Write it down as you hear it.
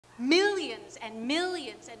millions and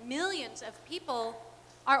millions and millions of people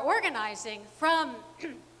are organizing from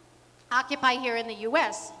Occupy here in the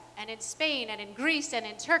US, and in Spain, and in Greece, and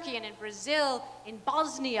in Turkey, and in Brazil, in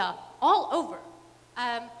Bosnia, all over.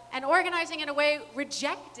 And organizing in a way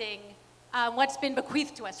rejecting what's been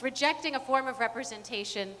bequeathed to us, rejecting a form of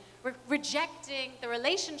representation, rejecting the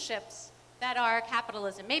relationships that are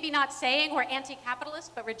capitalism. Maybe not saying we're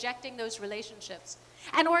anti-capitalist, but rejecting those relationships.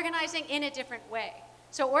 And organizing in a different way.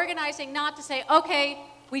 So organizing not to say, okay,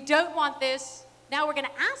 we don't want this, now we're going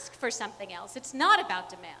to ask for something else. It's not about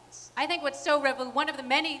demands. I think what's so one of the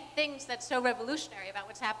many things that's so revolutionary about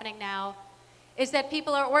what's happening now is that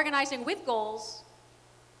people are organizing with goals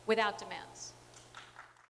without demands.